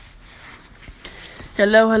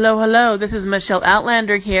Hello, hello, hello. This is Michelle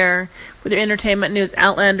Outlander here with your entertainment news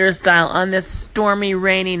Outlander style on this stormy,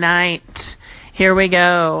 rainy night. Here we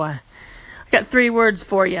go. I got 3 words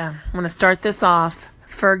for you. I'm going to start this off.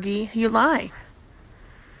 Fergie, you lie.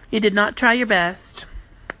 You did not try your best.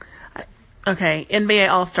 Okay, NBA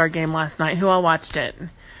All-Star game last night. Who all watched it?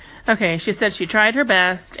 Okay, she said she tried her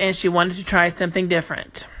best and she wanted to try something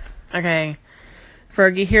different. Okay,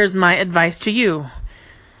 Fergie, here's my advice to you.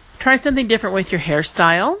 Try something different with your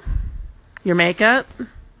hairstyle, your makeup.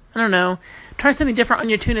 I don't know. Try something different on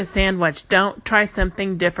your tuna sandwich. Don't try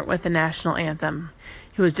something different with the national anthem.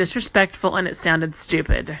 It was disrespectful and it sounded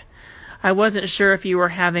stupid. I wasn't sure if you were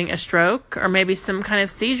having a stroke or maybe some kind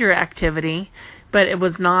of seizure activity, but it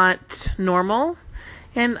was not normal.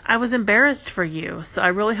 And I was embarrassed for you. So I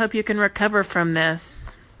really hope you can recover from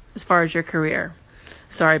this as far as your career.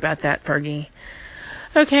 Sorry about that, Fergie.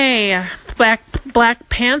 Okay, Black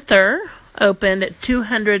Panther opened at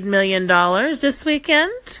 $200 million this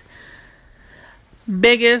weekend.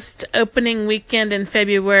 Biggest opening weekend in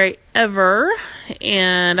February ever.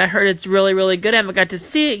 And I heard it's really, really good. I haven't got to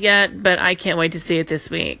see it yet, but I can't wait to see it this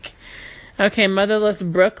week. Okay, Motherless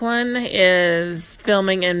Brooklyn is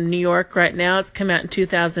filming in New York right now. It's come out in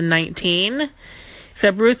 2019. It's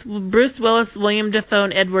got Bruce Willis, William Dafoe,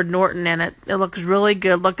 and Edward Norton in it. It looks really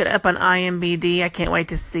good. Look it up on IMDb. I can't wait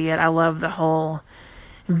to see it. I love the whole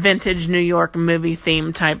vintage New York movie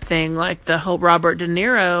theme type thing. Like the whole Robert De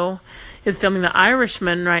Niro is filming The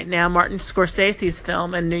Irishman right now, Martin Scorsese's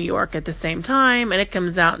film in New York at the same time, and it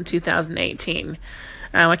comes out in 2018.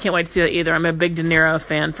 I can't wait to see that either. I'm a big De Niro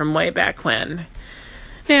fan from way back when.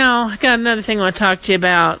 Now, I got another thing I want to talk to you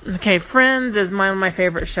about. Okay, Friends is one of my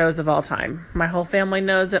favorite shows of all time. My whole family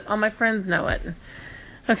knows it. All my friends know it.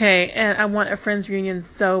 Okay, and I want a Friends reunion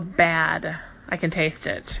so bad. I can taste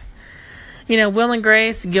it. You know, Will and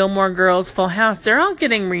Grace, Gilmore Girls, Full House, they're all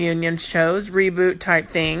getting reunion shows, reboot type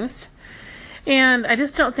things. And I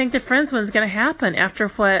just don't think the Friends one's going to happen after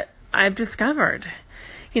what I've discovered.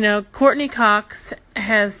 You know, Courtney Cox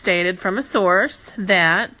has stated from a source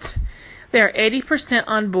that they're 80%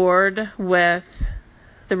 on board with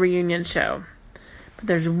the reunion show. But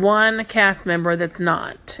there's one cast member that's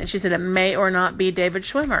not. And she said it may or not be David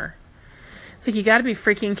Schwimmer. It's like, you got to be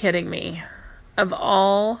freaking kidding me. Of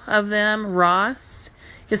all of them, Ross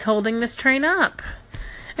is holding this train up.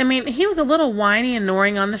 I mean, he was a little whiny and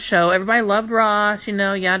annoying on the show. Everybody loved Ross, you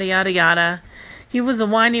know, yada, yada, yada. He was the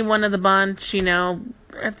whiny one of the bunch, you know.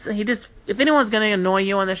 If anyone's going to annoy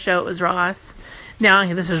you on the show, it was Ross. Now,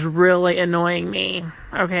 this is really annoying me.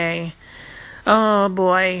 Okay. Oh,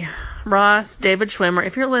 boy. Ross, David Schwimmer,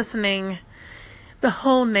 if you're listening, the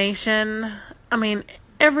whole nation, I mean,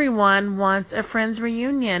 everyone wants a Friends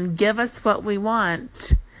reunion. Give us what we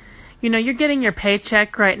want. You know, you're getting your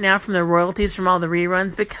paycheck right now from the royalties from all the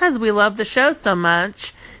reruns because we love the show so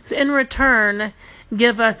much. So in return,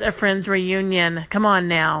 give us a Friends reunion. Come on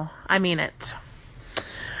now. I mean it.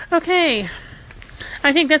 Okay.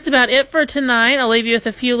 I think that's about it for tonight. I'll leave you with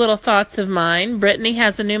a few little thoughts of mine. Brittany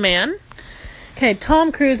has a new man. Okay,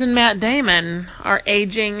 Tom Cruise and Matt Damon are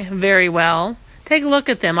aging very well. Take a look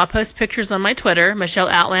at them. I'll post pictures on my Twitter, Michelle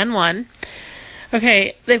Outland 1.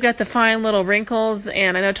 Okay, they've got the fine little wrinkles,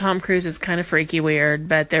 and I know Tom Cruise is kind of freaky weird,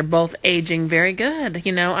 but they're both aging very good.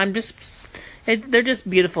 You know, they're just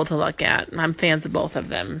beautiful to look at. I'm fans of both of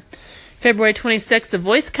them. February 26th, The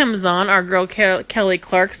Voice comes on. Our girl Kelly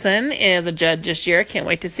Clarkson is a judge this year. Can't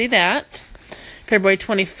wait to see that. February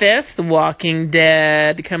 25th, The Walking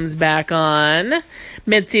Dead comes back on.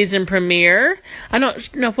 Mid-season premiere. I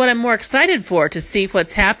don't know what I'm more excited for, to see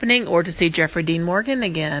what's happening or to see Jeffrey Dean Morgan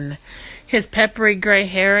again. His peppery gray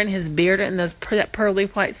hair and his beard and that pearly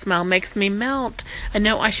white smile makes me melt. I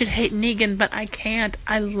know I should hate Negan, but I can't.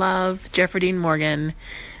 I love Jeffrey Dean Morgan.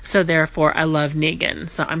 So therefore, I love Negan.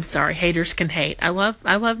 So I'm sorry, haters can hate. I love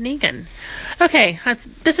Negan. Okay,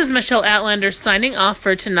 this is Michelle Outlander signing off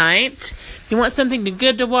for tonight. You want something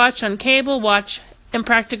good to watch on cable? Watch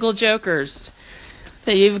Impractical Jokers.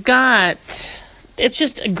 That you've got. It's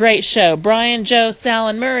just a great show. Brian, Joe, Sal,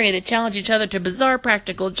 and Murray, they challenge each other to bizarre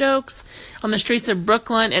practical jokes on the streets of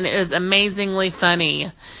Brooklyn, and it is amazingly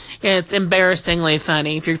funny. It's embarrassingly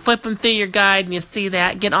funny. If you're flipping through your guide and you see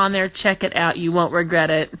that, get on there, check it out. You won't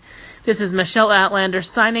regret it. This is Michelle Outlander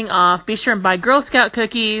signing off. Be sure and buy Girl Scout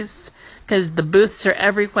cookies because the booths are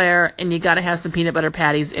everywhere, and you got to have some peanut butter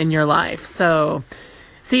patties in your life. So,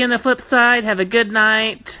 see you on the flip side. Have a good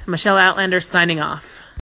night. Michelle Outlander signing off.